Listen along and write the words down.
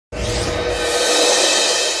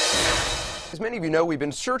many of you know, we've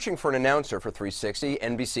been searching for an announcer for 360.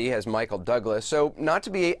 NBC has Michael Douglas. So, not to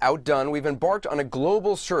be outdone, we've embarked on a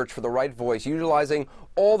global search for the right voice, utilizing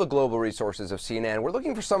all the global resources of CNN. We're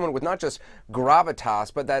looking for someone with not just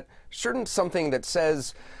gravitas, but that certain something that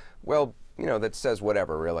says, well, you know, that says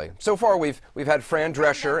whatever, really. So far, we've had Fran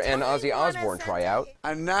Drescher and Ozzy Osbourne try out.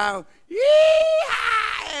 And now,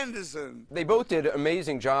 yeehaw, Anderson. They both did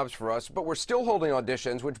amazing jobs for us, but we're still holding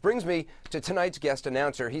auditions, which brings me to tonight's guest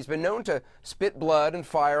announcer. He's been known to spit blood and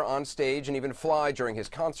fire on stage and even fly during his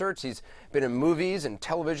concerts. He's been in movies and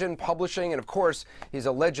television, publishing, and of course, he's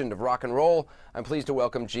a legend of rock and roll. I'm pleased to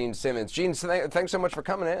welcome Gene Simmons. Gene, thanks so much for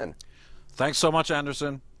coming in. Thanks so much,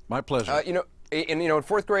 Anderson. My pleasure. In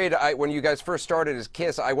fourth grade, when you guys first started as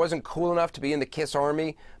KISS, I wasn't cool enough to be in the KISS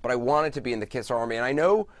Army, but I wanted to be in the KISS Army. And I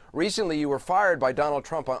know recently you were fired by Donald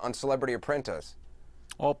Trump on Celebrity Apprentice.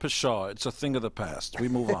 All pshaw. It's a thing of the past. We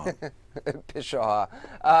move on. Pshaw.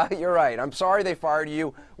 You're right. I'm sorry they fired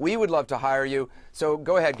you. We would love to hire you. So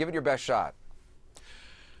go ahead, give it your best shot.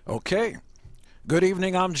 Okay. Good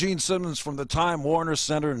evening. I'm Gene Simmons from the Time Warner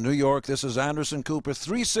Center in New York. This is Anderson Cooper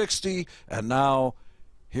 360. And now,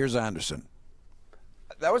 here's Anderson.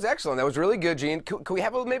 That was excellent. That was really good, Gene. Could we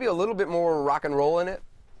have maybe a little bit more rock and roll in it?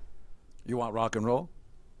 You want rock and roll?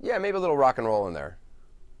 Yeah, maybe a little rock and roll in there.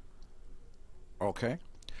 Okay.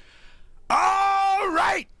 All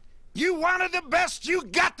right. You wanted the best, you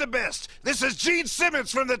got the best. This is Gene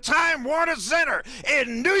Simmons from the Time Warner Center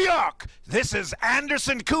in New York. This is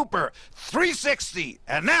Anderson Cooper 360.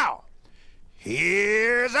 And now,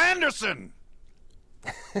 here's Anderson.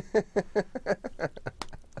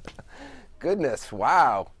 Goodness,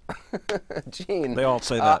 wow. Gene. They all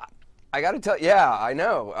say that. I got to tell you, yeah, I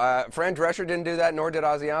know. Fran Drescher didn't do that, nor did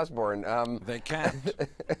Ozzy Osbourne. They can't.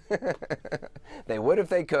 They would if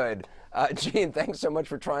they could. Gene, thanks so much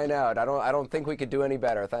for trying out. I don't think we could do any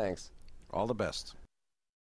better. Thanks. All the best.